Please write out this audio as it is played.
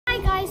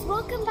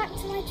welcome back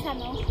to my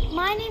channel.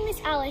 My name is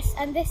Alice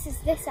and this is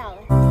This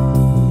Alice.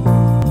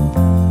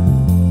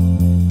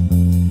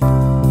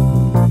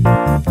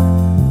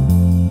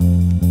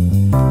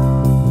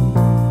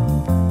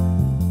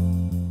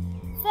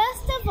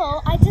 First of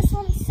all, I just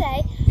want to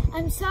say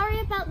I'm sorry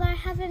about that I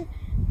haven't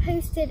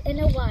posted in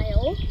a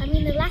while. I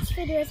mean, the last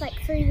video was like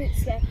 3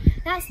 weeks ago.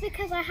 That's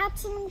because I had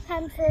something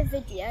planned for a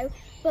video,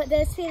 but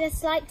there's been a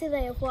slight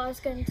delay of what I was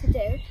going to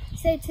do.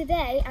 So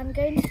today I'm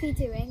going to be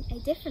doing a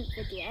different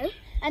video,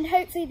 and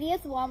hopefully the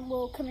other one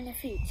will come in the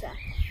future.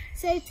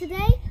 So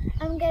today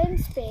I'm going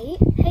to be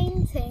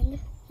painting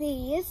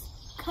these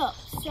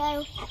cups.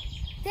 So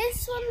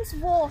this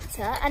one's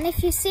water, and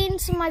if you've seen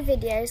some of my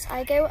videos,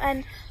 I go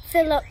and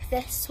fill up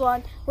this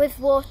one with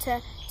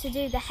water to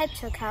do the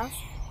hedgehog house,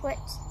 which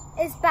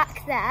is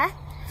back there.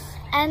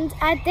 And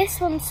this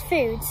one's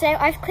food. So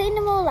I've cleaned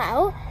them all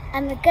out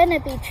and we're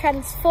gonna be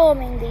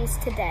transforming these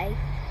today.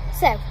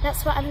 So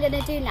that's what I'm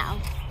gonna do now.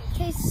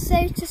 Okay,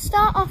 so to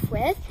start off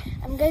with,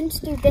 I'm going to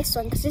do this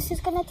one because this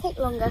is gonna take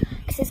longer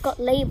because it's got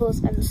labels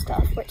and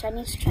stuff which I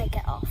need to try and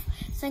get off.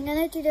 So I'm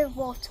gonna do the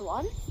water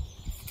one.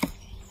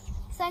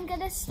 So I'm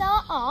gonna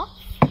start off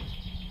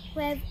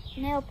with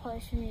nail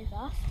polish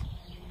remover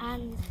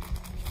and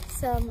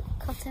some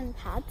cotton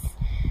pads.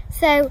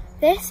 So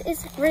this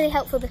is really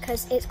helpful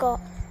because it's got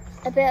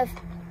a bit of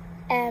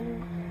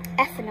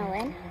ethanol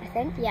in, I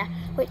think, yeah,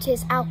 which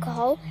is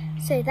alcohol.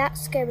 So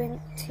that's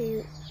going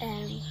to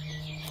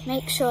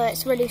make sure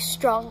it's really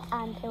strong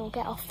and it will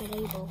get off the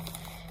label.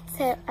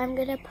 So I'm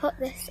going to put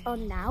this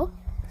on now.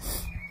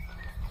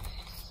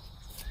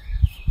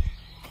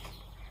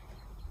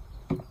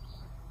 I'm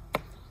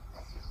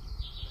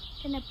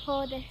going to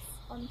pour this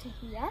onto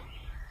here.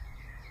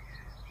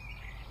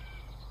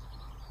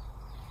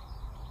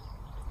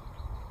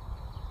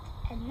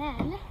 And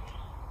then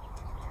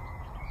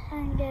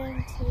I'm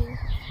going to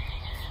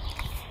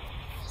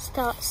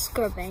start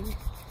scrubbing.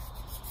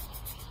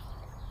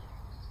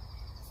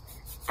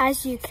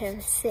 As you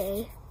can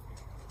see,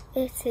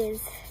 it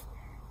is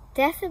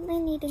definitely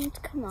needing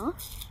to come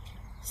off.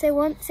 So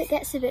once it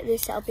gets a bit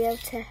loose, I'll be able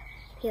to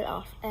peel it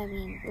off. I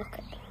mean, look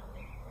at that.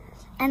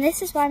 And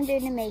this is why I'm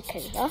doing a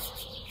makeover.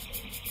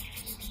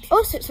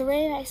 Also, it's a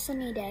really nice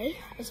sunny day,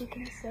 as you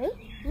can see.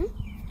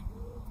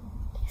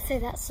 So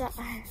that's what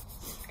I'm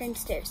going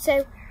to do.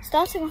 So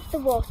starting off the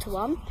water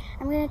one,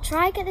 I'm going to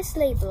try and get this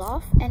label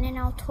off, and then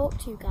I'll talk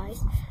to you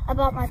guys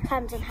about my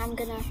plans and how I'm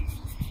going to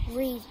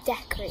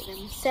redecorate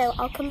them. So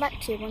I'll come back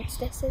to you once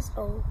this is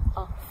all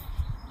off.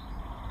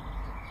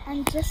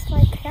 And just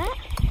like that,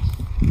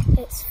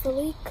 it's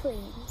fully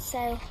clean. So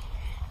I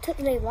took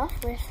the label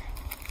off with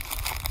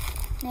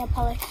nail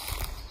polish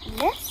and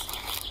this,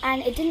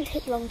 and it didn't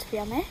take long, to be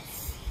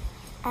honest,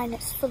 and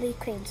it's fully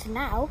clean. So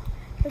now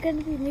we're going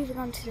to be moving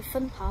on to the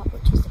fun part,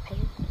 which is the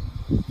paint.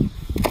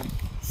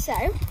 So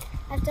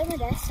I've done with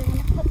this, so I'm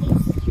going to put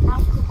these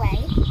out of the way.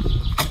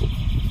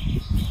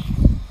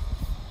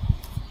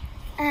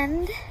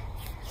 And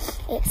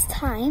it's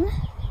time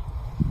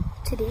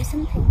to do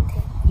some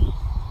painting.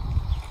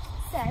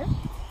 So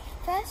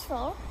first of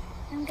all,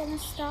 I'm going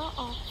to start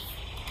off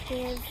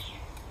with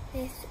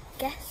this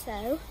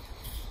gesso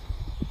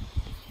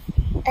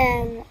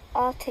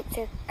Arctic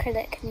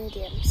acrylic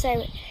medium.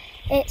 So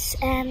it's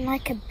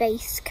like a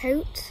base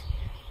coat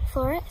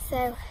for it.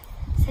 So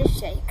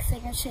shake, so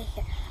I'm going to shake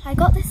it. I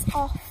got this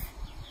off,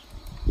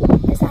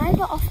 it's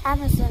either off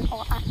Amazon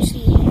or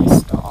actually in the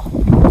store.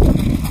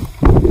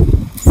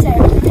 So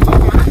I'm going to do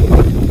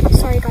that.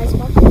 Sorry guys,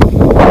 Mom.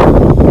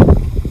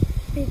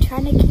 We're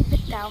trying to keep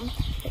it down.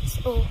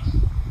 It's all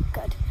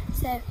good.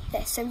 So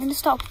this, so I'm going to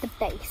start with the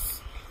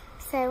base.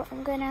 So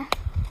I'm going to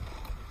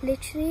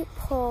literally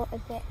pour a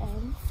bit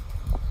in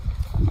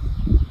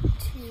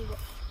to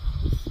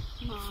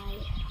my,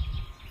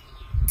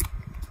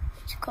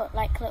 got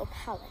like a little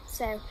palette.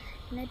 So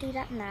I'm going to do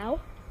that now.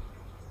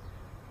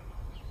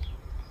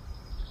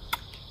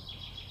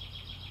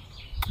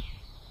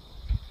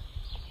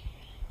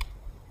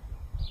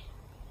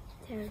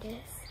 There it is.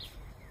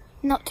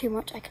 Not too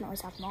much, I can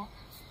always add more.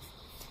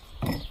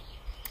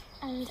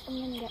 And I'm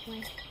going to get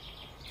my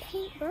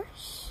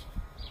paintbrush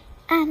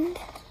and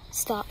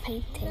start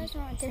painting. So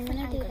I'm going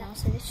to do that,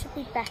 so this should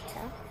be better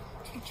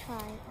to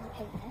try and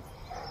paint this.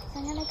 So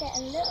I'm going to get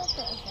a little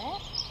bit of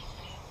it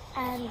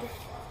and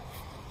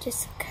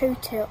just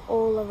coat it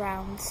all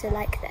around, so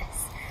like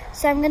this.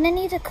 So I'm going to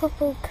need a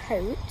couple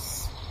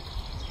coats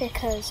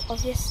because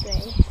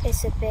obviously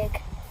it's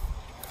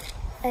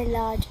a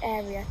large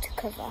area to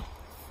cover.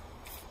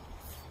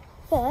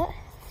 But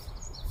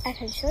I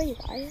can show you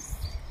guys,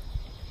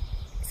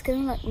 it's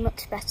going to look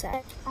much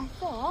better. I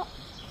thought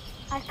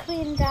I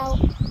cleaned out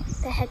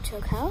the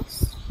hedgehog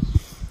house.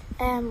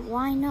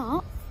 Why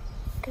not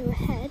go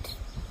ahead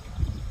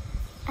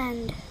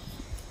and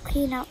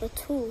clean out the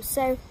tools?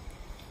 So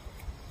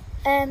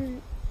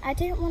I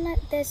didn't want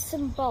to, there's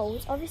some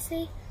bowls.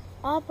 Obviously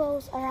our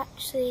bowls are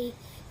actually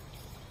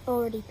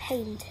already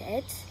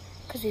painted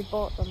because we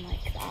bought them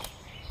like that.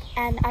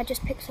 And I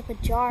just picked up a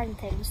jar and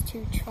things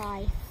to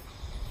try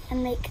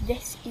and make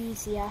this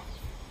easier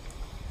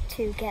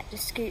to get the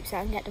scoops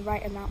out and get the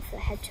right amount for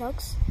the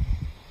hedgehogs.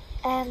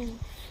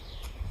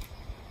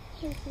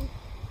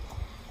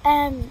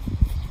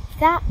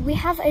 That we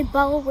have a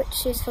bowl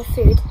which is for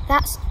food.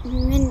 That's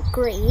mint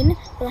green,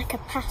 like a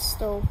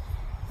pastel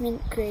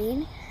mint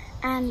green,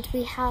 and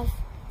we have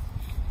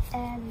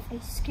a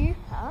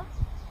scooper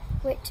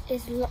which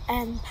is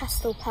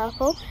pastel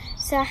purple.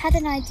 So I had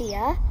an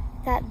idea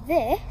that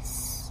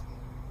this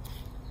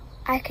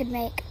I could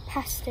make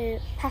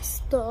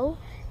pastel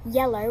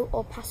yellow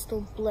or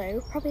pastel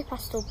blue, probably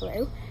pastel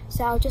blue.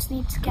 So I'll just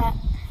need to get,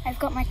 I've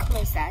got my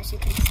colours there as you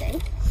can see,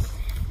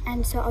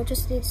 and so I'll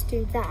just need to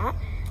do that.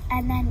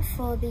 And then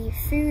for the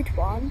food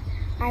one,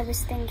 I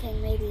was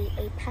thinking maybe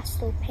a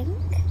pastel pink,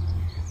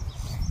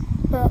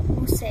 but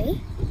we'll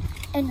see.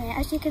 Anyway,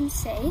 as you can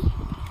see,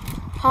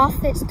 half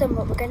of it's done,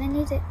 but we're going to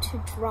need it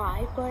to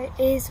dry, but it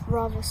is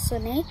rather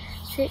sunny,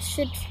 so it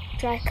should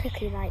dry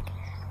quickly. Like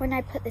when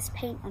I put this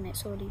paint on,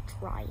 it's already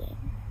drying.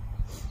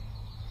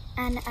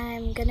 And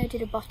I'm going to do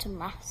the bottom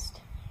last.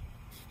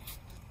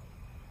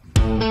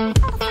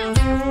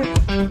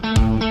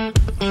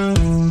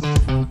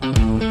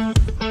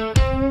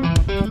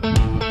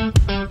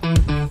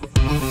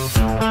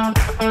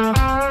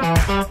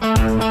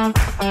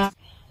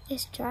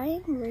 It's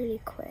drying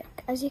really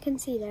quick. As you can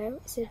see though,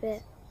 it's a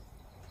bit,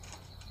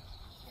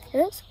 it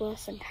looks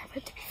worse than ever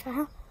to be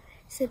fair.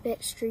 It's a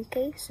bit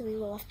streaky, so we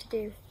will have to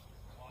do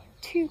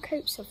 2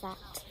 coats of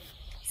that.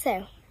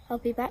 So I'll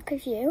be back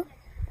with you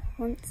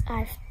once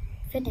I've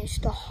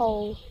finished the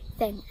whole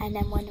thing, and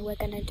then when we're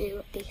going to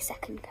do the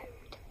second coat.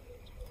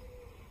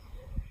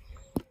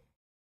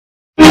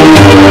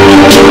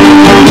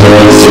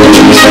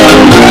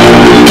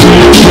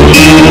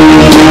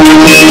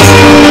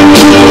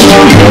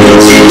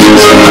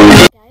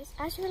 Guys,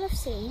 as you will have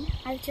seen,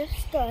 I've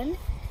just done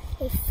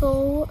a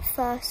full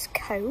first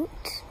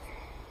coat.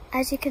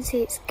 As you can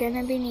see, it's going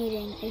to be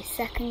needing a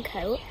second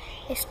coat.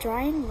 It's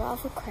drying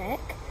rather quick.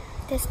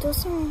 There's still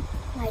some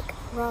like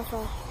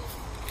rather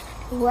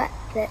wet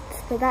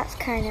bits, but that's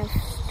kind of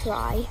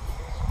dry.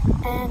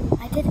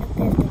 I did a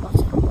bit of the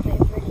bottom, but it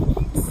really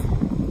needs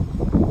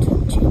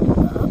touching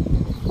up.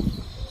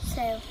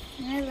 So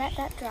I'm going to let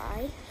that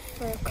dry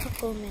for a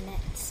couple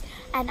minutes,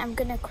 and I'm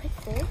going to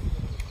quickly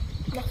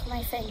look at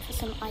my phone for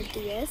some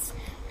ideas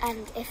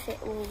and if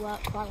it will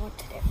work what I want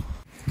to do.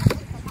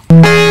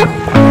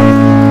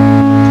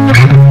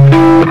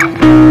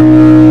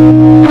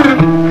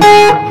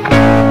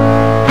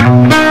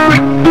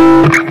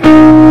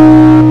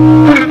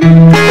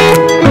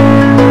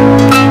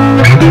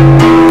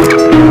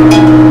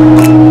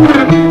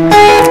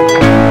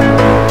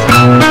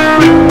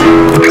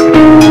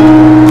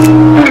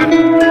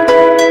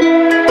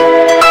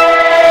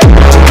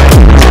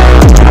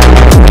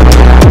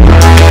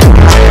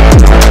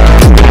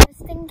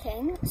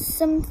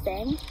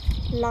 Something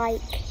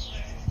like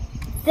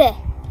this.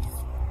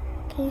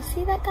 Can you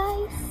see that,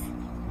 guys?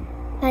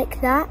 Like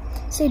that.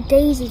 So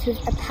daisies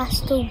with a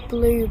pastel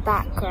blue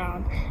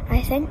background.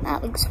 I think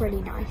that looks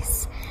really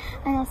nice.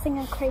 And I think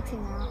I'm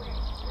creating that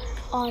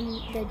on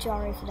the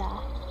jar over there.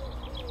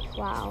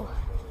 Wow.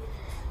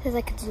 There's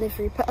like a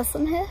delivery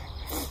person here.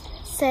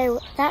 So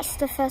that's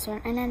the first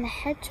one. And then the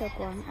hedgehog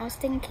one, I was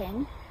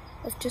thinking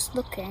of just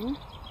looking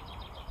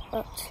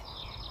at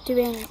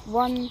doing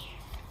one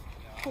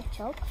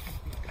hedgehog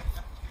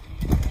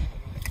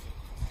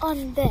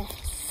on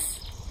this,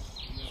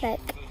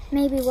 like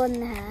maybe one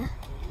there,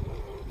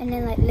 and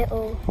then like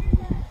little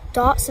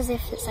dots as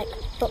if it's like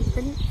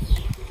footprint,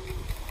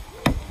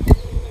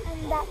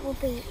 and that will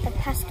be a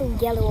pastel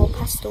yellow or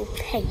pastel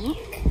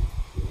pink.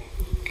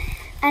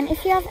 And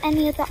if you have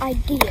any other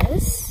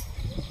ideas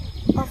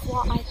of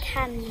what I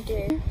can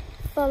do,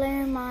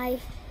 follow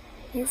my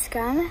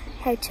Instagram,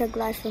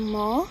 tok-hedgehoglifea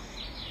more.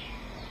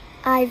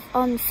 I've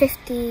on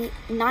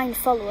 59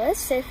 followers,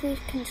 so if we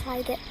can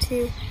try to get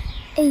to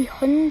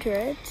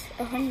 100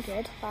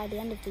 by the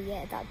end of the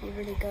year, that'd be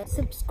really good.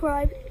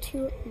 Subscribe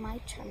to my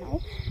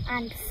channel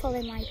and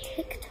follow my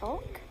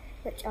TikTok,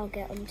 which I'll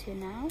get onto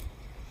now.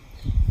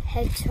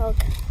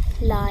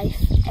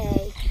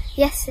 Hedgehoglifea.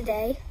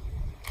 Yesterday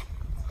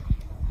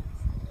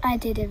I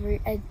did a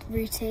daily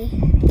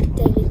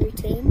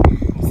routine.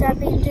 So I've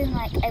been doing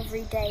like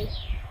everyday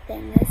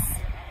things,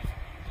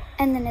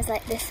 and then there's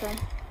like this one.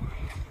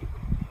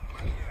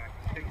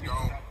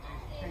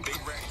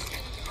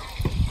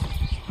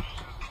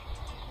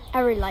 I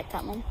really like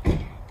that one.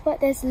 But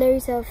there's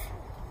loads of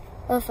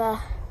other,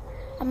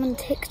 I'm on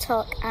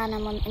TikTok and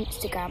I'm on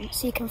Instagram,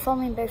 so you can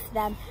follow me on both of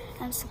them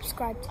and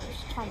subscribe to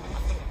this channel.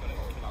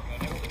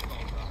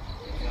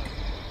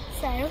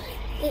 So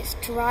it's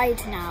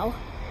dried now,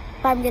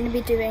 but I'm going to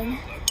be doing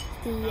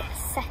the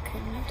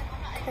second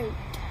coat.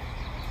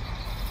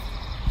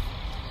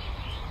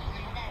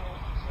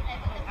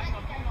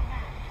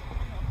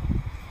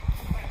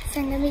 So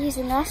I'm going to be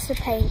using the rest of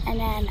the paint, and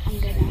then I'm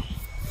going to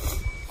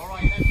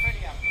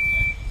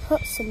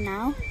put some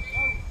now.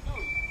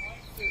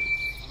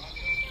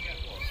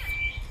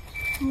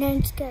 I'm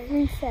going to go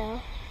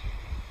refill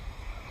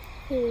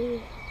the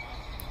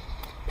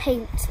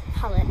paint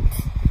palette.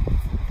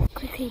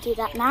 quickly do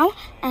that now,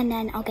 and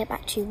then I'll get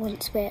back to you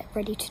once we're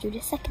ready to do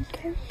the second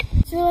coat.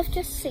 So I've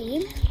just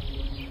seen,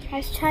 I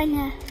was trying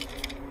to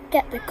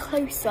get the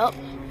close up,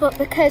 but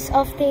because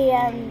of the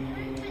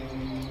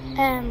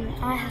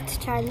I had to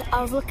try,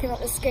 I was looking at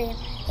the screen,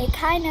 it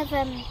kind of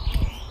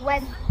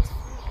went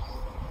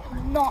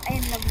not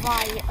in the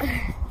right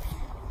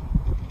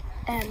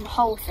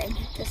whole thing,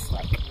 just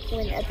like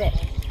went a bit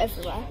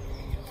everywhere.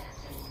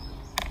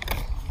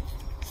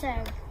 So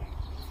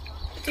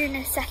doing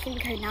a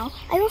second coat now.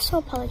 I also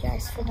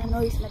apologise for the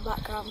noise in the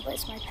background, but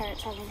it's my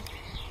parents having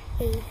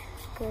a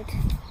good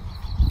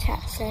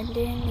chat. So I'm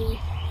doing the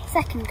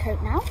second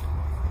coat now.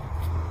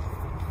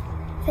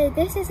 So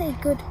this is a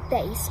good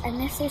base, and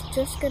this is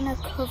just going to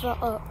cover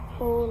up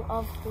all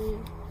of the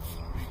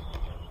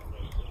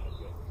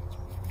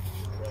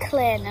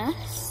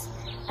clearness.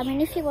 I mean,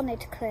 if you wanted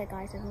to clear,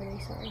 guys, I'm really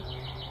sorry,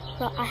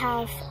 but I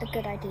have a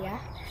good idea.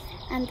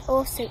 And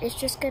also it's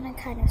just going to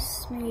kind of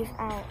smooth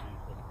out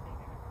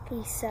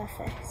the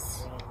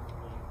surface.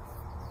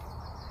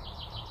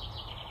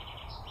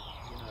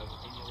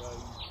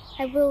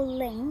 I will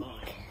link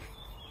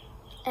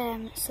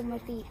some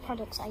of the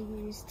products I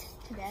used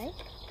today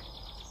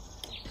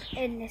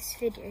in this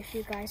video if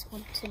you guys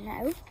want to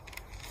know.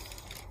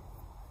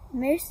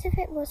 Most of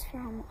it was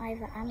from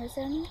either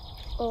Amazon,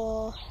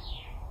 or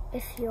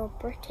if you're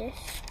British,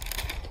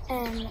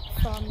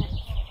 from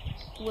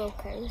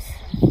Wilko's,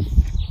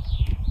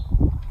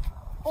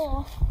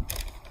 or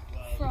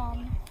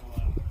from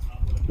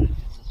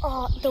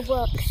the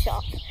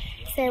workshop.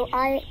 So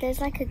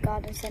there's like a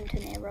garden centre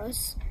near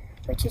us,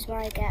 which is where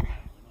I get,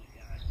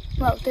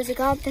 well,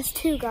 there's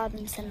two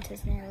garden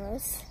centres near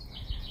us.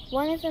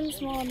 One of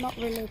them's more not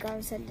really a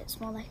garden centre, it's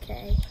more like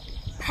a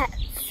pet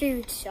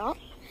food shop,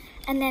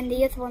 and then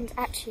the other one's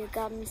actually a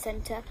garden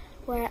centre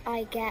where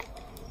I get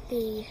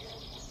the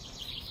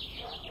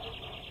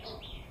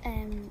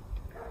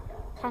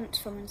plants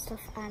from and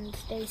stuff, and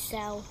they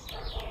sell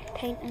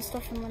paint and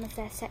stuff in one of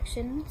their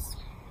sections.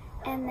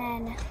 And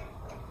then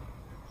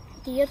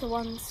the other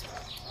one's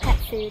pet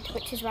food,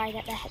 which is where I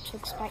get the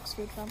Hedgehog spikes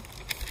food from.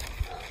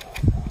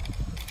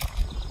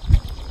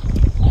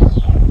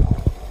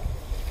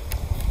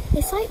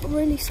 It's like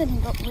really sunny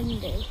but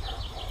windy,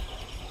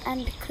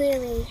 and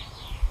clearly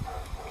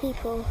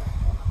people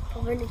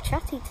are really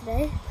chatty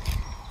today.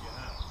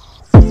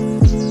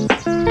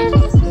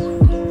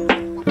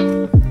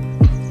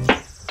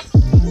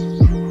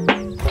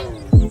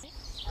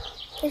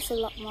 It's a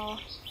lot more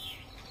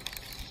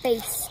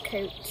base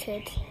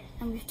coated,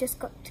 and we've just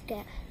got to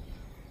get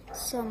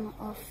some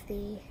of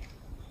the,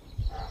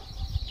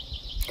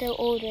 go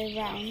all the way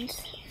around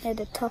near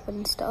the top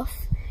and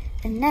stuff,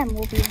 and then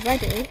we'll be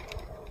ready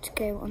to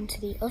go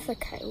onto the other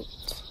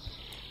coat.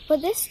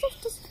 But this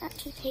stuff doesn't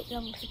actually take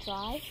long to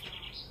dry,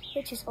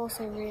 which is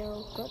also a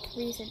real good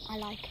reason I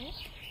like it.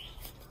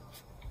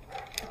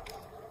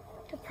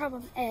 The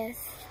problem is,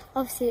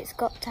 obviously it's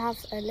got to have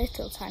a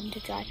little time to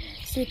dry,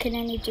 so you can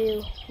only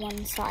do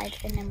one side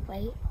and then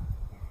wait,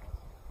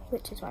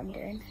 which is what I'm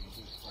doing.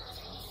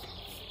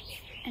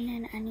 And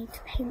then I need to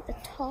paint the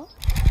top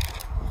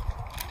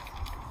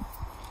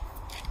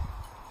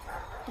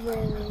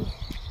really.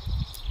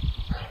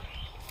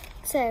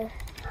 So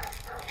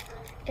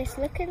it's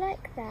looking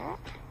like that.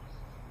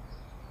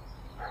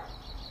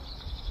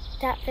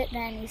 That bit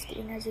there needs to,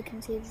 as you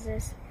can see, there's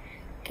this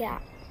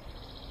gap,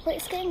 but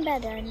it's getting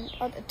better. And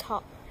on the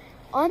top,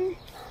 on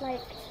like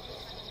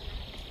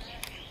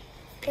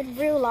in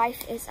real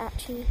life, it's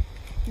actually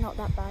not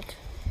that bad.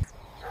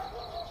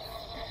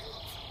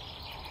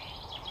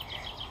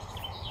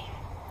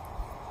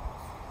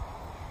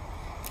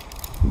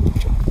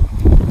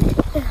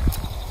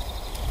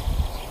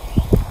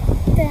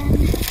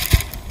 Then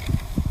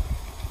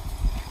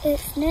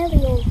it's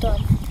nearly all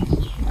done.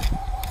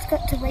 It's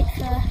got to wait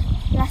for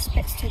the last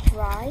bits to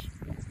dry.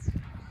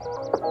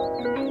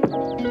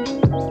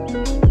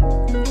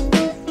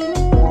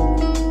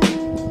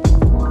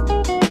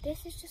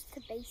 This is just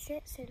to base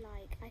it, so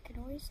like I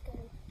can always go,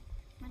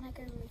 when I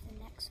go with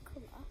the next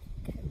colour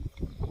coat,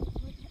 it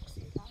won't look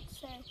so bad.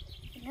 So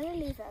I'm going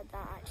to leave it at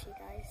that actually,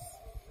 guys.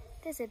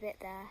 There's a bit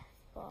there,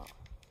 but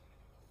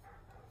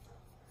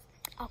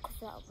I'll cover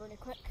that up really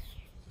quick.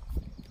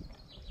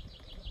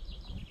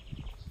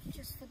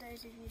 Just for those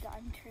of you that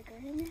I'm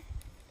triggering.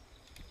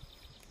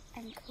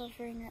 I'm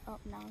covering it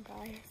up now,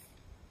 guys.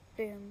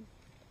 Boom,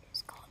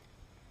 it's gone.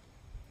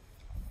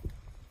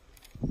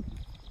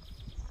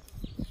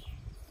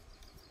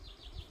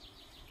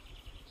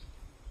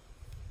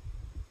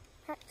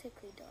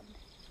 Practically done.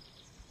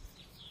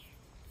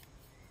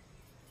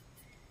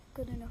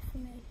 Good enough for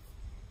me.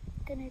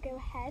 Gonna go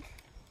ahead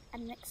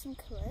and mix some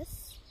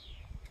colours,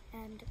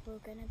 and we're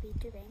gonna be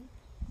doing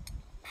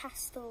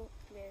pastel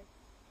blue.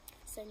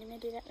 So I'm gonna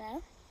do that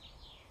now.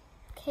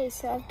 Okay,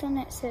 so I've done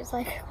it so it's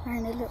like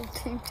wearing a little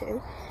tutu,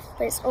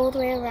 but it's all the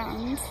way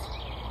around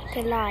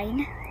the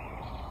line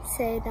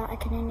so that I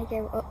can only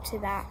go up to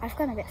that. I've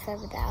gone a bit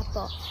further there,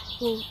 but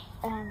we'll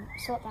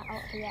sort that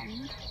out at the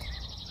end.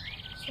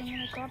 So I'm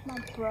going to grab my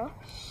brush,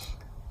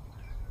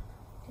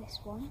 this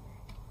one,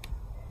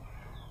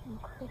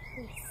 and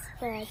quickly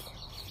spread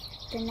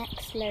the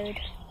next load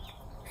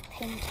of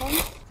paint on.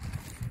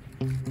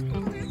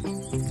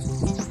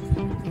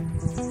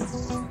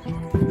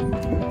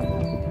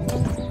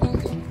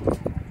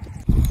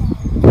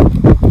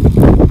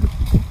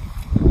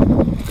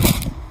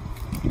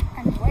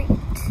 And wait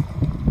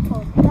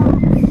for that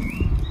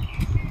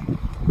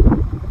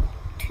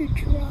to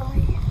dry.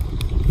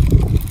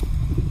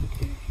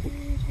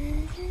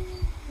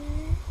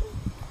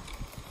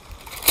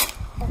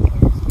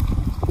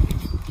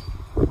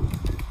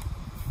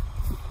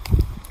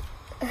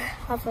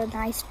 Have a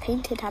nice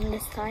painted hand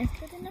this time.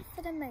 Good enough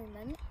for the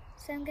moment,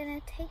 so I'm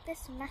going to take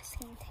this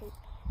masking tape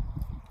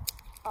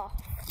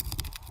off.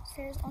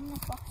 So it's on the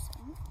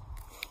bottom,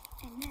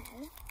 and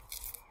now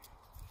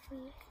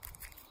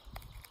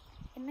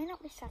it may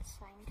not be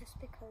satisfying just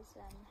because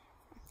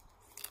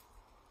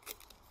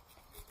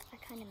I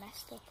kind of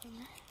messed up on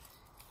it.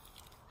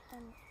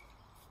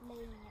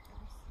 Laying it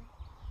nicely,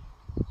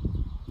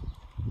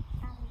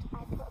 and I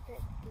put a bit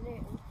of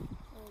glue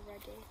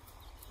already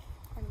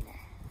on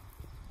there.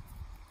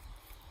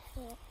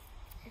 But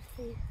if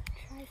we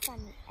try to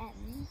find the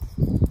ends,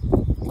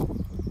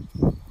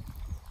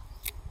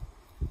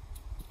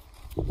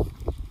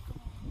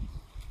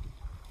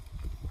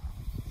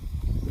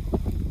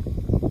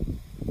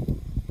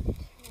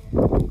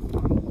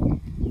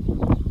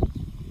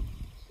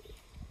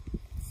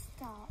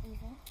 start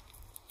even.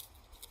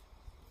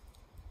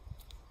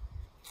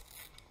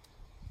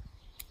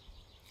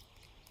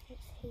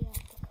 It's here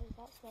because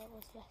that's where it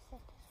was less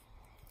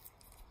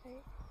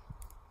satisfying.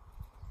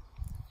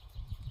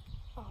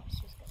 Oh, it's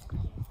just gonna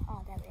come.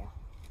 Oh, there we are.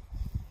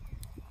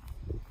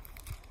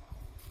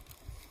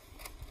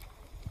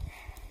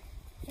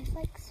 It's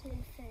like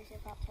soon finished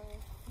about the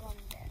one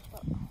bit,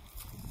 but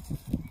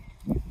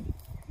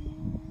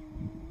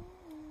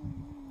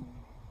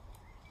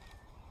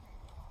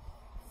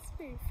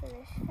smooth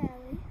finish,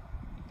 fairly.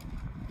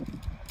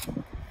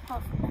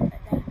 Apart from that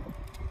bit there.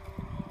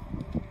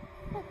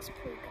 Looks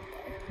pretty good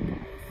though,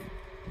 guys.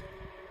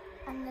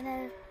 I'm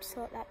gonna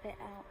sort that bit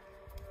out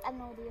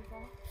and all the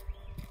other.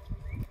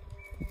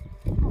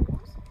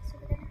 So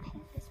we're going to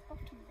paint this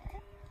bottom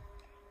bit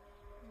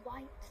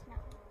white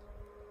now.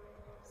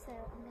 So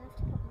I'm going to have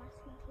to put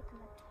masking tape on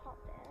the top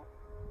bit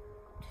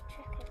to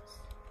check it's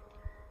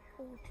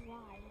all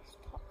dry, this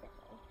top bit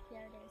though.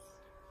 Here it is.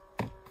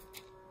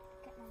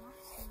 Get my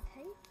masking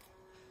tape.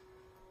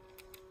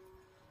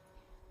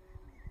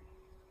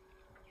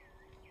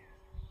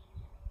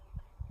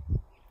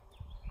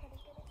 Gotta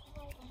get it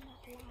right on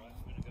that line.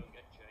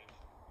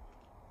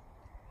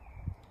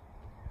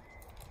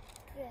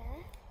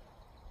 There.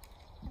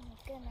 I'm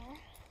gonna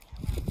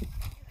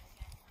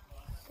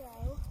go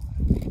all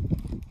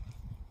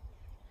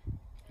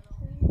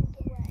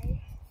the way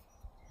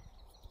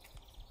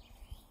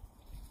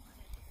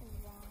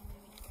around.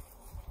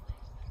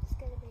 It's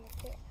gonna be a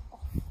bit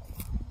off the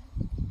line.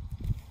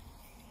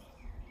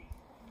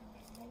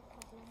 No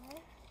problemo.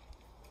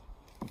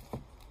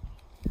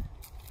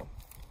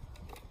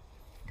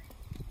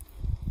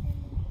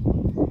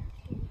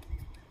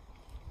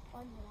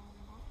 On the line.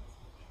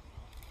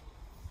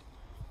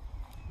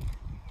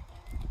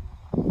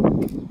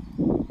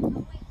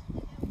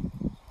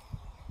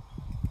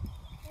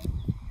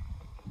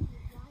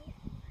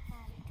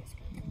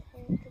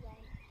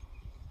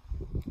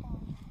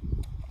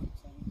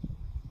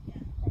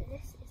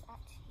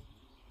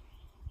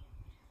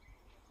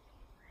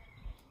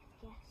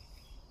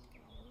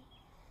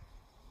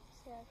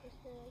 I just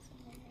realised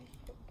I'm going to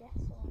put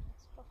gesso on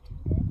this bottom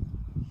bit.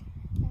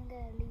 I'm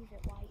going to leave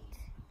it white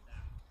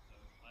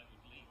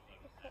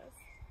because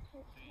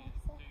it's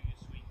nicer. Do your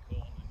sweet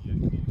corn and your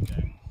cooked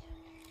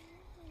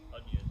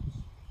onions.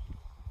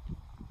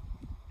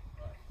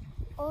 Right.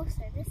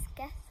 Also, this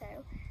gesso,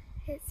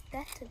 it's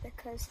better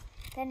because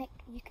then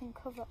you can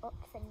cover up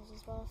things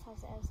as well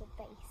as it as a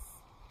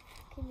base.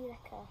 It can be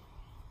like a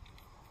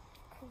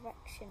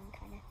correction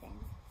kind of thing.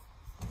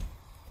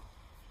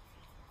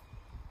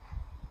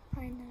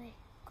 Finally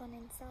gone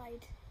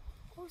inside.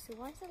 Also,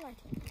 why is the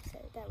lighting so?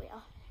 There we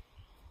are.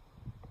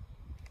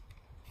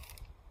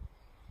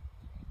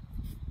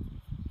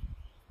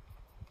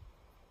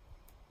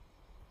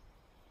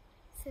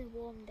 It's a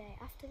warm day.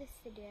 After this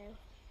video,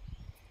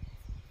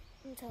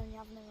 I'm telling you,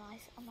 I'm having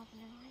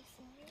a nice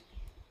night.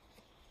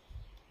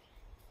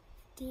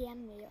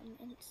 DM me on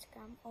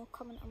Instagram or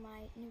comment on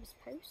my newest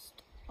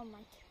post on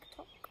my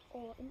TikTok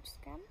or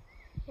Instagram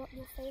what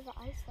your favourite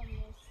ice cream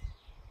is.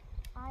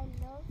 I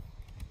love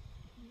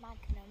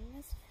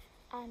Magnums,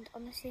 and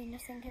honestly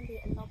nothing can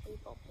beat a Nobby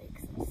Bobbly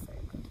because they're so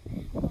good.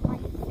 But my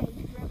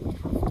favourite would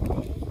have to be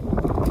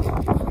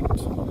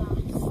Crunchy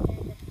Glass.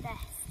 They're the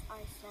best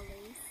ice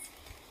lollies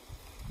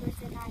with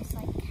a nice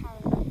like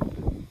caramel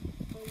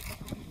flavour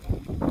on it.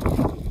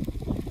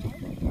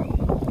 And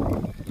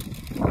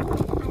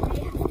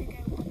they have to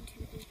go onto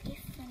a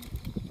different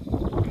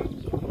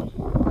angle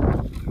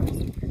because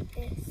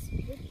this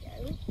video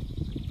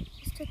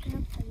has taken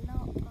up a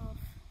lot of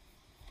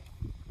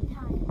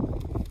time.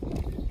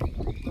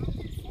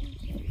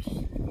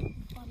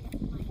 On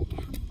my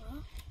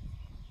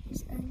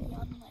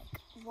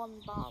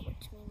 1 bar,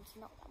 which means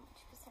not that much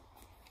percent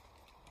left.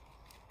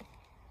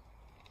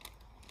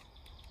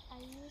 I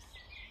use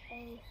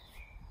a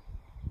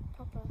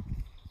proper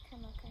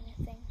camera kind of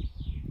thing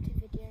to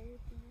video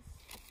these.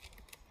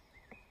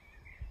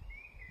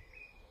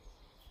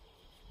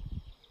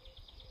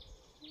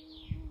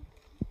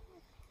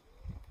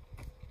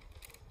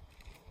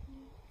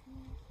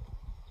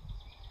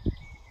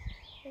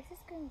 This is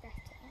going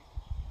better.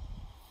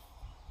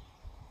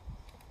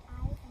 I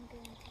am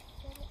going to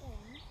fill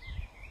in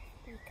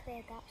the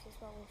clear gaps as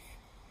well with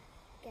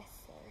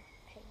gesso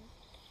paint.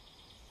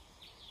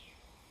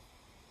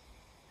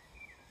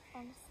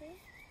 Honestly,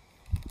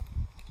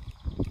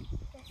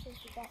 gesso is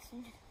the best,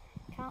 and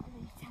count how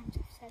many times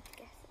I've said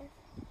gesso.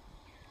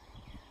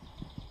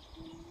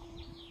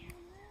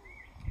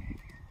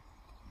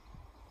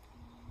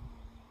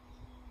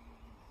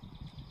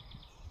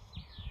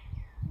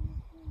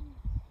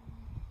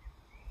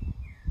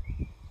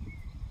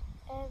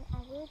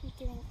 I will be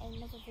doing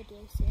another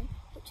video soon,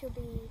 which will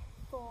be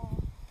for,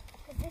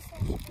 because this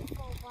one should be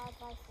for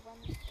Wildlife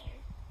Wednesday,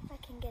 if I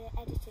can get it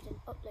edited and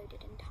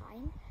uploaded in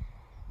time.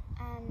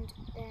 And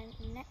then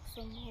the next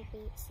one will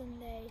be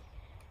Sunday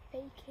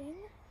baking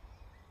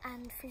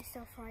and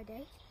Freestyle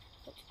Friday,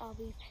 which I'll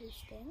be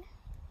posting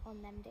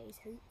on them days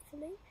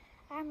hopefully.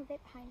 I am a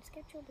bit behind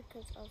schedule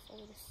because of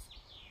all this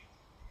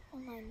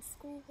online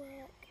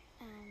schoolwork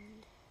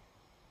and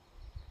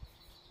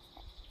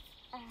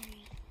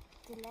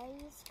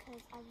delays,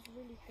 because I was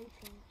really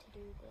hoping to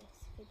do this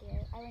video.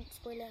 I won't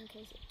spoil it in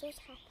case it does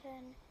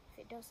happen. If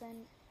it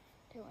doesn't,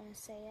 don't want to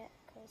say it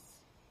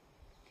because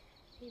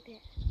it'd be a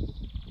bit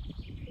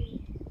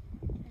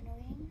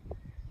annoying.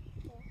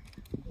 But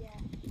yeah.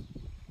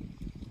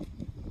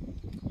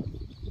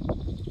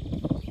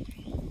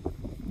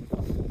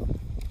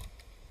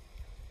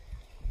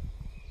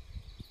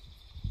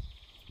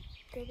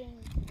 Doing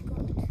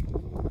good.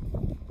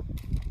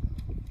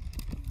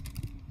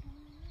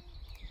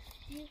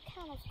 You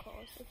can, of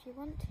course, if you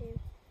want to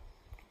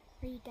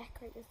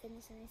redecorate your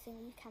things and anything,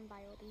 you can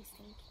buy all these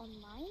things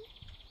online.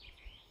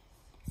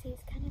 See,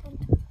 it's kind of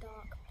onto a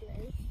dark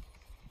blue.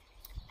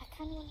 I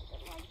kind of want it a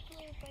light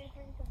blue, but it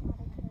really doesn't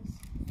matter because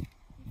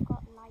you've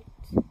got light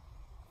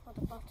for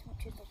the bottom,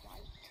 which is the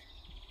white.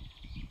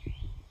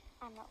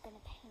 I'm not going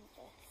to paint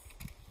this.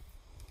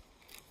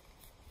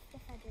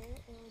 If I do,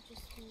 it will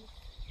just be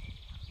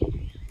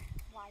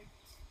white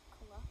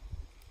colour.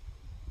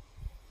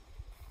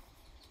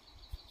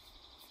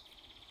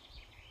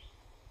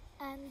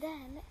 And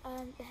then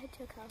the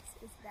hedgehog house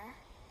is there.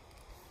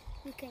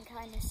 You can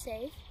kind of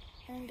see.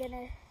 I'm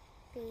gonna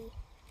be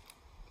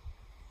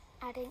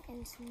adding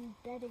in some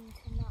bedding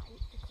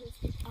tonight because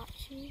it's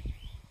actually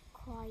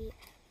quite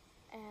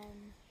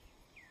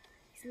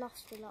it's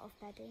lost a lot of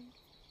bedding.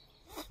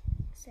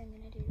 So I'm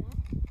gonna do that.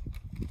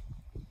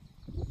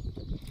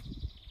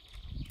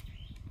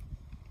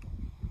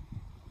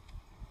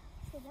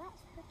 So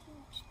that's pretty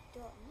much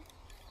done.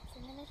 So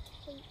I'm gonna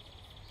take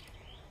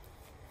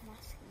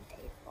masking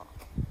tape off.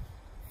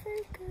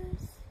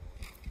 Focus.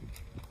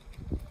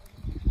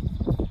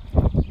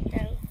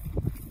 No.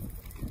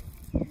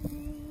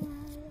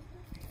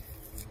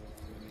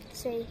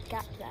 See,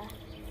 gap there.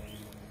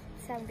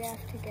 So I'm gonna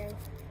have to go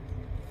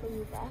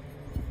over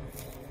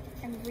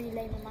and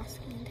relay my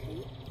masking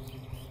tape.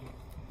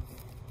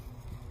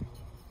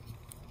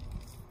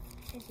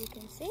 As you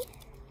can see,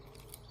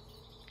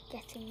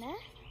 getting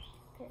there.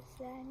 Because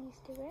there needs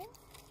to go.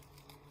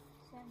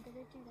 So I'm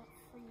gonna do that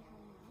freehand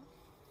now.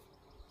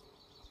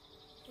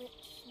 Which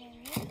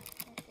maybe won't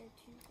go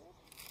too good,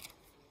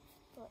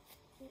 but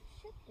it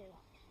should do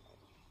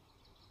actually.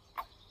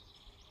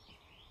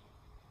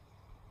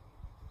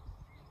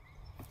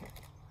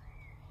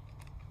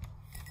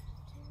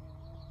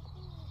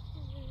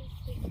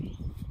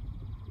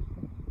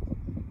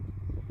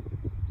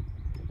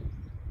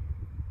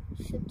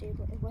 Should do,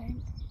 but it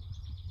won't.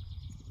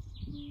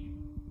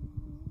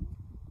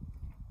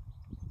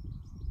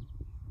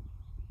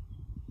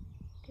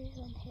 Who's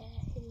on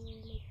here who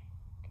really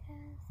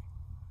cares?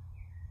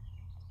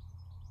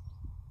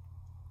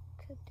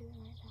 Could do it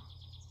like that.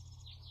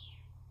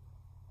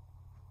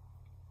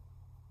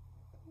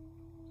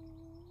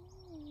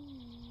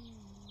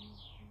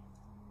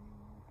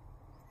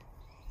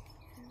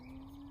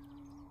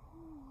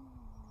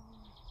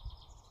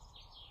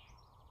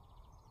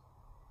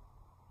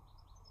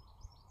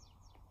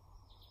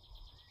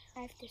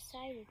 I've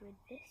decided with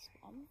this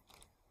one,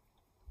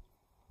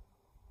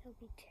 there'll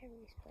be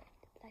cherries, but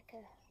like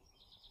a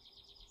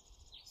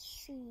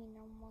scene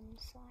on one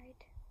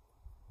side.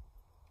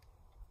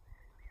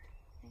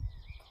 Like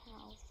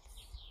clouds.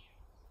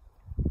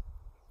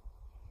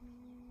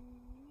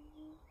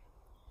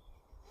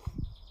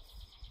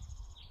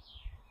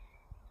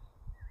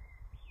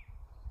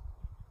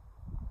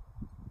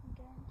 I'm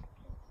going to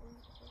put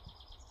over this.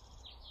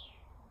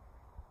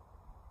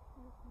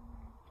 Over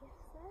my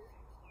gesso.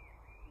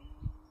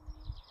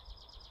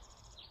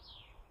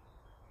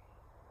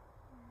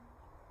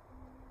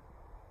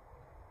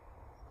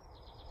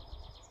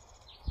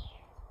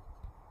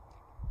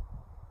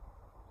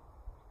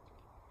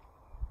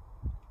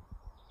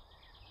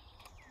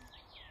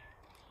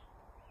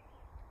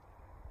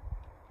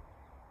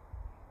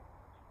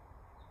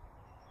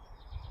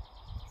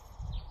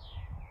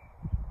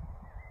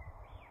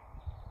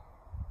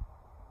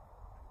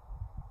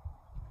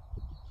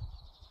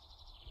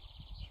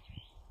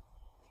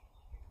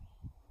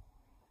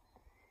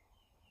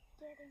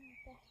 getting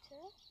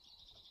better.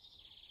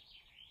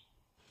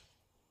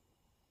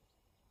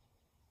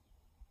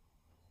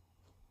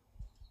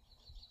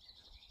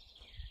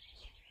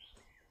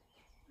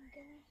 I'm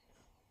gonna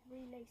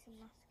relay some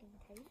masking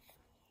tape.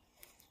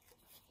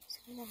 So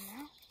we're on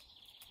now.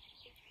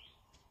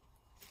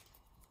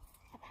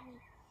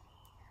 About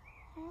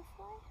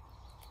halfway.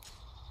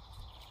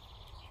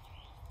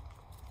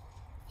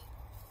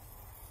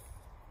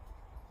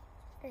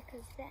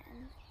 Because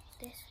then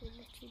this will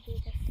literally be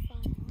the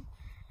final,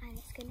 and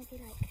it's gonna be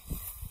like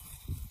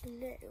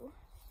blue,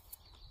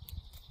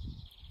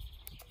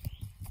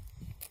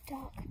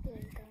 dark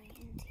blue going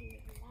into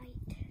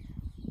light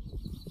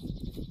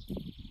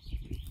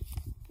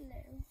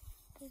blue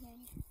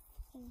going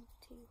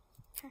into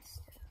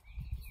pastel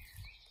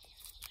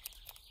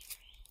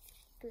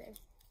blue.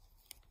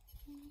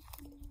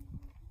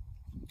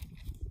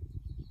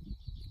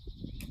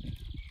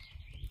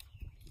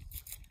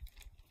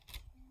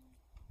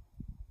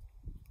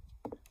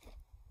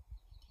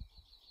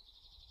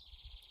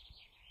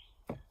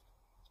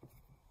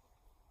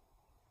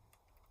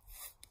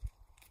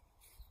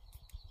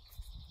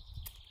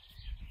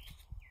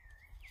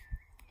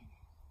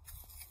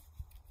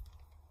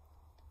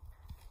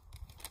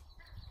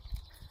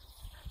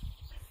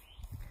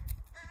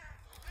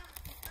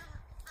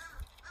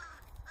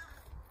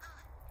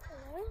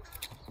 Hello?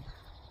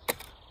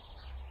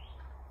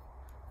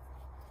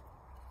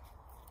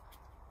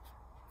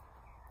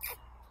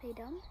 Are you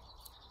done?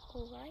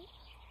 Alright.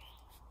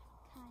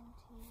 Time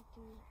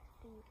to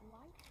do the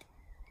white.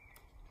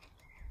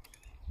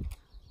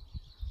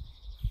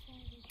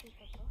 Very big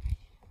a brush.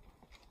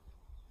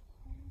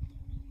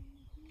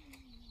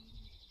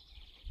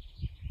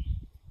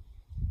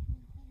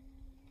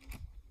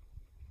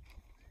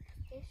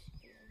 This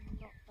should be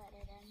a lot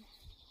better then.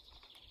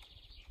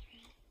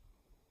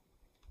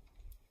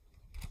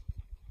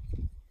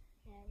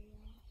 There we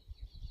are.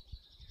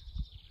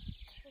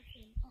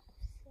 Covering up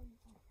some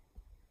of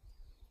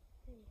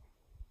the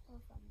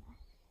other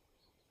mess.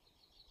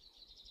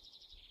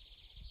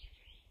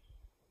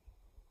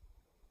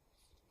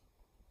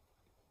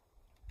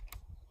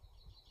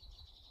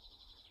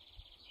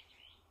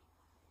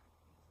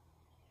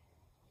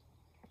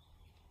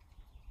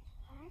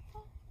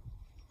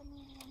 I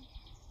mean,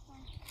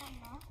 my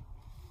camera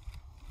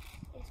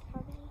is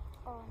probably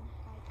on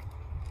like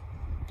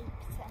 8%.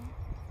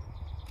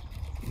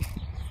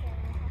 So I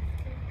have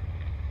to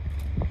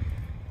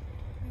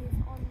move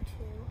on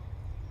to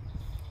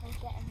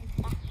getting the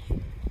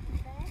battery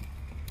there.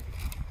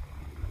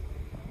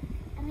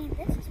 I mean,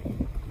 this has been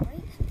a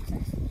great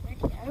successful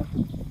video.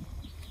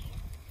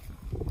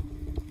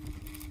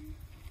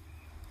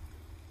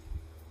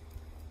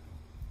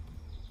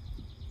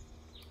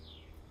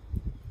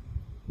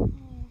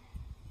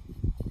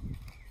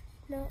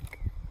 Look,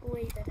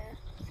 way better.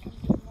 It's going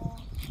to be more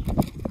in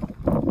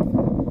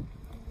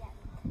the end.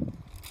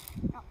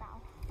 Not now,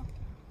 but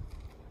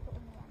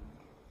in the end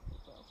it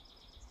will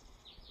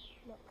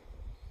look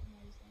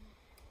amazing.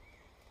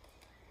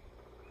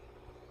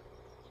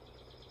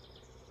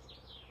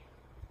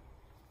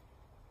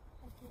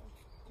 I do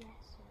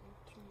guess I would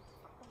choose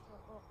cover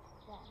up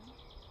then.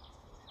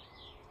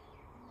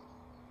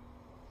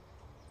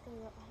 They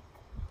look like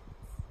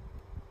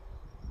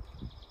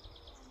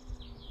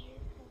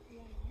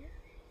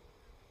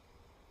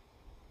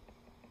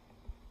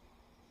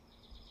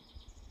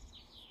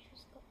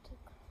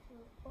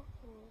up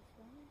all of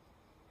them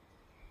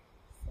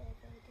so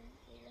they don't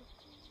look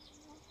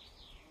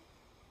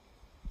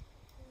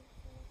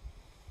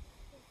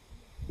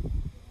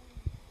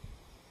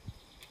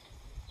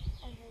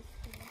and there's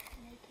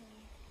making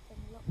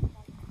them look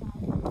like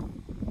clouds,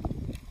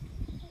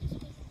 which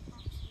isn't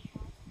actually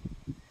bad.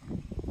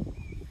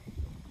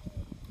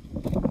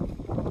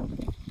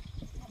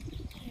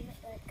 They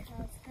look like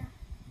clouds there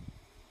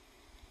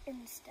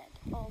instead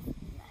of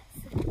mess.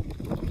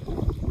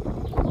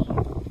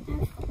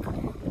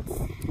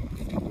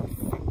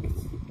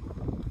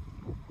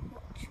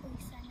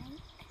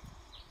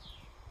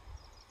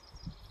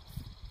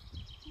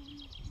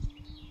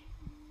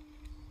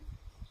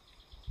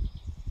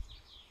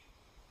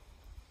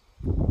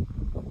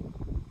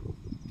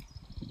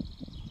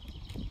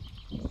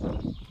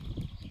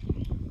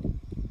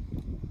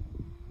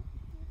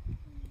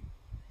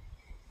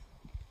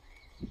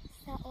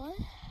 That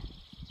one,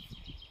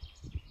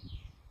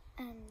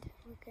 and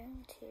we're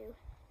going to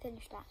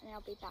finish that and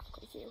I'll be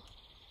back with you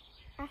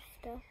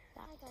after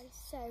that. Hi guys,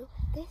 so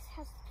this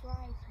has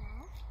dried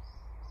now,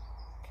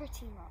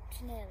 pretty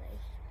much, nearly,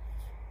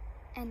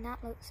 and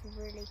that looks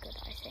really good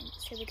I think.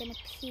 So we're going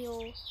to peel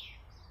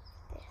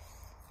this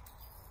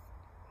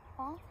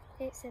off.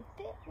 It's a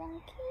bit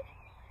wonky,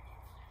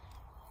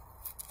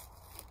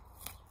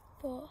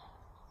 but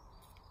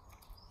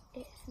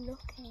it's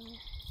looking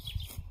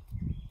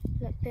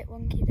a bit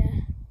wonky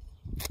there.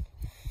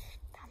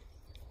 Damn.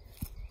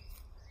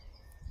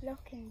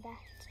 Looking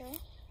better.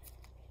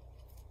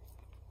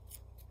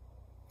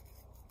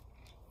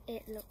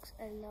 It looks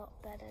a lot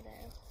better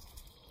though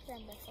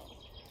than before.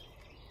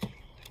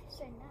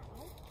 So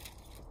now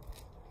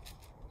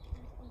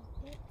I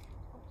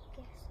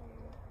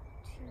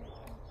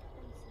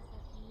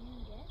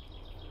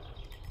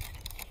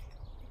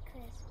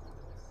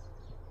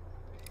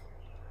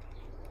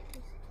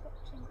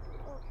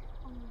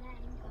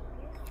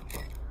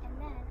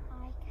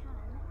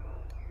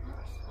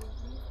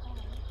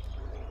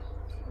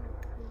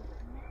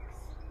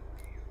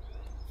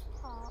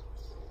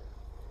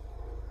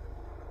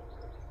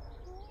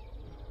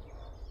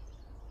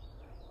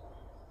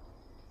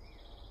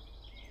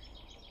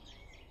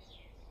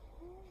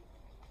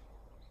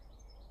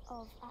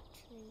of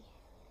actually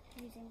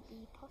using the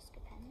Posca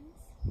pens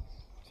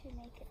to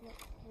make it look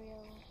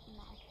real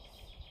nice.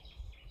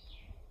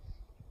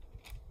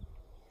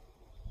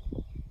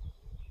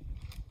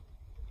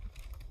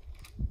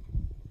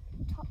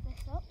 Top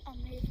this up and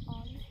move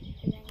on.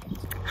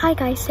 Hi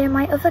guys, so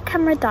my other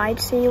camera died,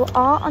 so you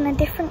are on a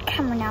different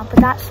camera now, but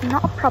that's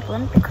not a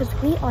problem because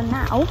we are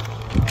now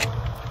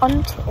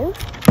onto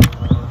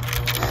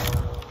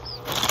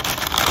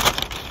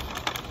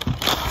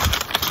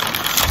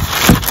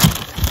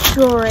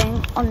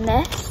drawing on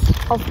this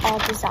of our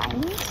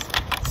designs.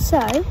 So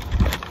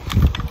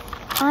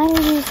I'm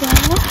using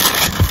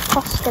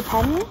Posca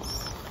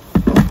pens.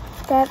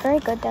 They're very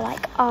good, they're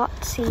like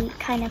artsy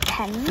kind of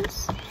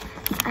pens,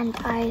 and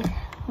I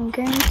am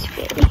going to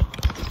be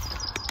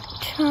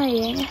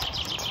trying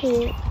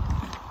to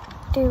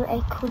do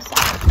a cool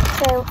sound.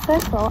 So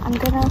first of all, I'm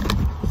going to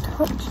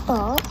touch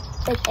up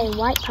with a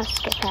white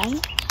Posca pen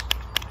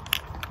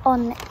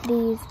on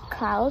these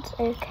clouds.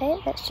 Okay,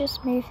 let's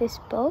just move this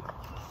bug.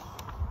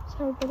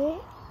 Sorry,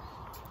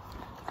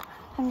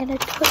 I'm going to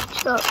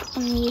touch up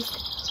on these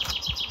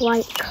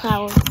white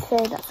clouds, so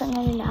that's what I'm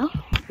going to do now.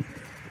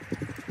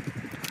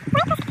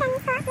 White Posca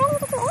pens are really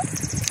easy to use.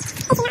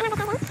 If you're not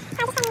another person, I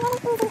just find really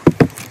easy to use.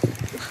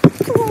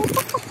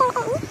 Just to fill in,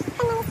 and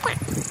then it's that.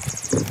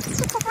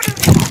 Which is what I do.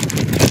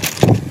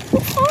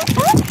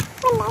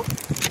 Window.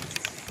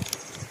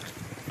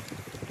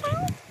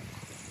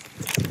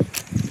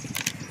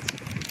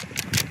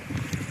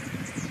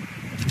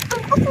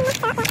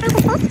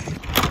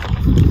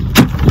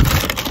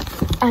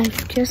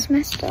 I've just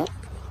messed up.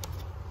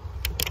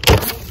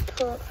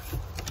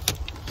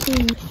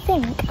 You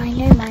think I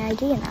know my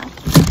idea now,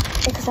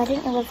 because I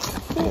didn't know what to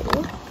do.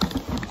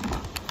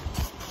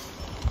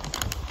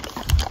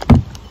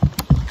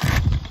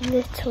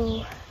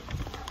 Little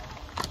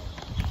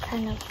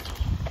kind of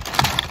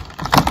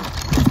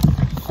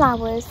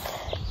flowers,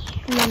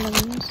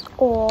 lemons,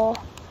 or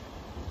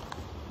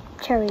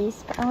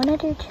cherries, but I want to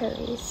do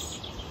cherries.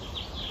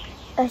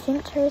 I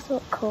think cherries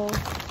look cool.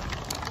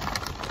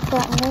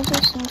 But I'm going to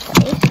do some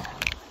cherries.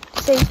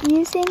 So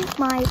using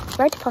my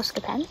red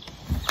Posca pen,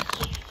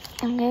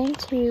 I'm going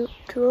to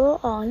draw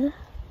on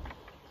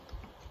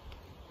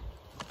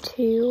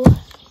 2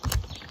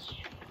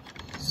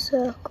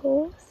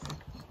 circles.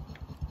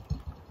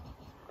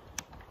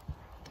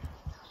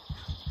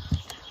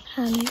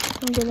 And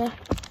I'm going to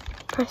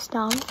press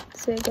down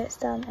so it gets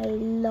down a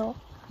lot.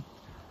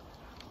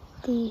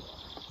 The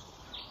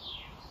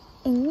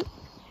ink.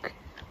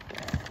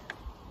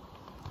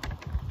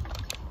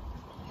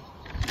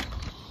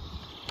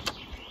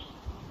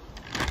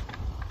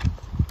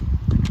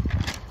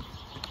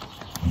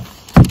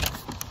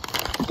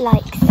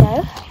 Like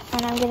so,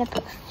 and I'm going to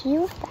put a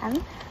few of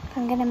them.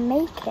 I'm going to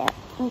make it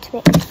into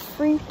a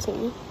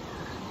fruity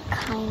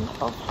kind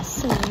of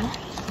scene.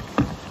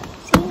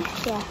 See?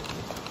 Yeah.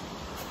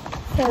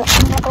 So I'm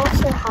going to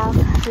also have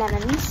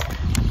lemons.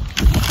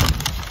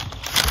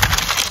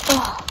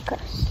 Oh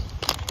gosh.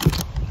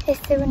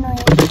 It's so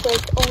annoying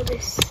with all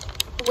this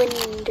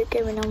wind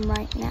going on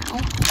right now.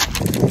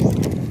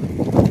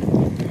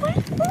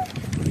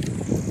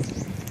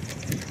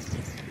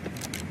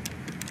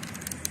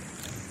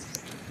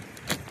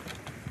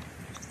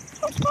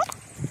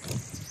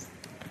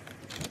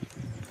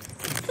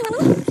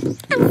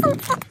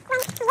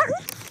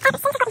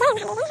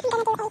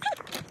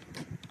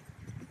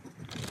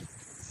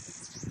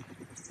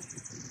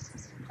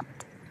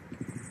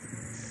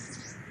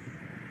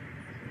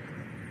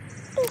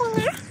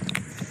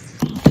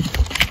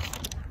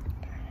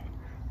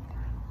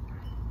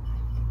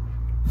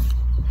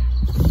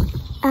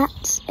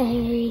 That's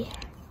a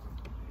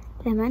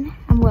lemon.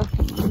 I'm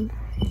working on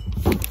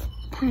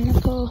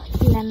pineapple,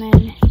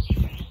 lemon,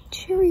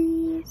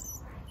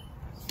 cherries,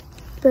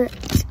 but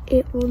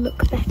it will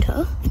look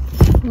better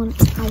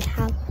once I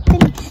have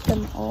finished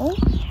them all.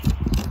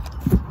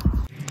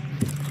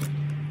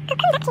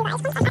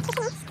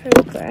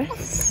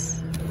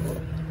 Progress.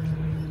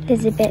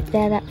 There's a bit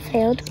there that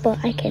failed,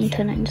 but I can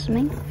turn it into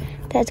something.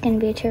 There's going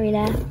to be a cherry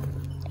there,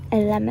 a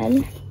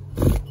lemon,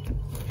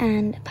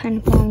 and a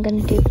pineapple. I'm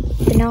going to do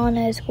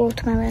bananas,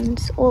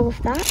 watermelons, all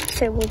of that.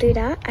 So we'll do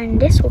that, and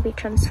this will be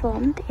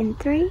transformed in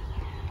 3,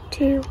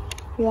 2,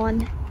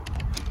 1.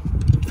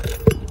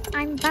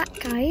 I'm back,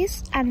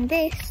 guys, and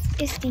this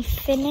is the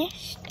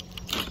finished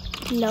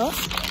look.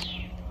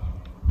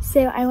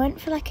 So I went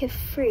for like a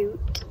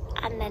fruit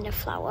and then a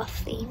flower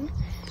theme.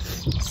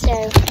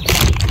 So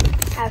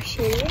I'll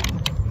show you.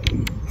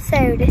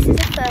 So this is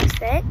the first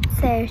bit.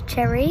 So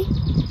cherry,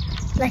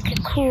 like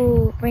a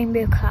cool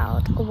rainbow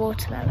cloud, a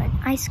watermelon,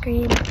 ice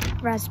cream,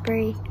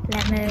 raspberry,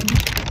 lemon,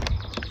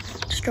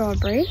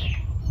 strawberry,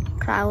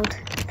 cloud,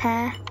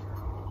 pear,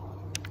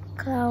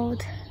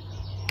 cloud,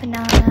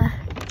 banana,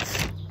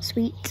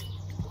 sweet,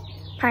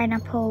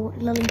 pineapple,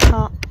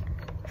 lollipop,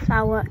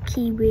 flower,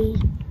 kiwi,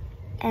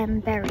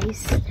 and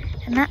berries.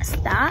 And that's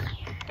that.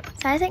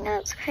 So I think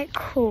that's quite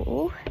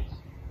cool.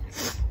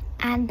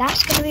 And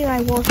that's going to be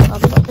my wardrobe.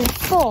 But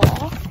before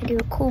I do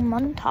a cool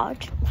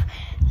montage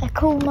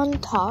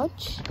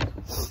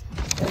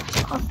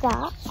of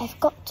that, I've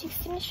got to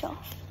finish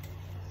off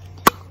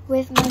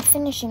with my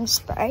finishing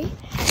spray.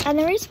 And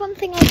there is one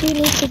thing I do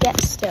need to get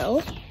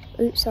still.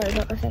 Oops, sorry,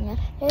 not my finger.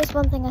 There is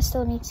one thing I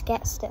still need to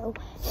get still.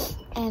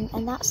 And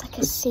that's like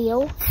a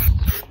seal.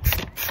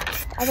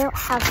 I don't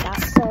have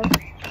that, so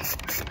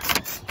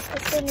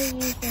I'm going to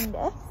be using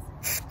this.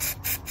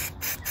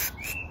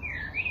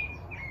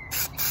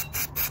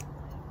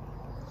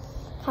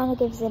 Kind of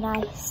gives a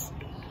nice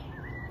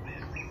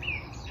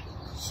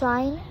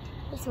shine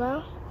as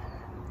well.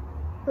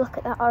 Look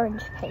at that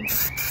orange paint.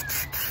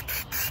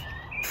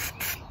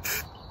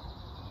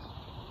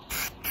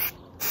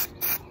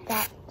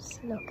 That's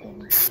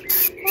looking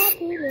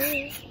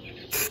fabulous.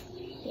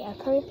 Yeah, I'll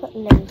probably put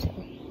loads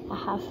in. I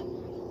have.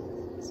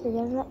 So we're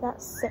going to let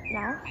that sit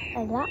now.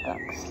 And that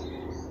looks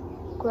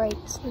great.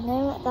 So we're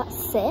going to let that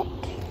sit.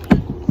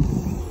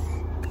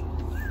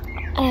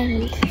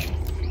 And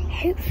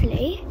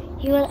hopefully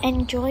you will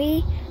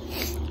enjoy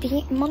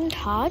the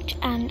montage.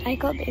 And I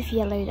got a bit of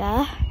yellow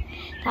there.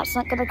 That's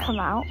not going to come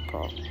out,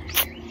 but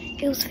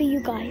it was for you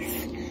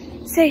guys.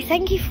 So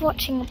thank you for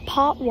watching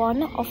part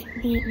 1 of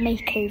the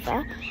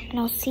makeover, and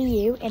I'll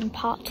see you in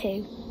part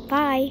 2.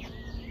 Bye.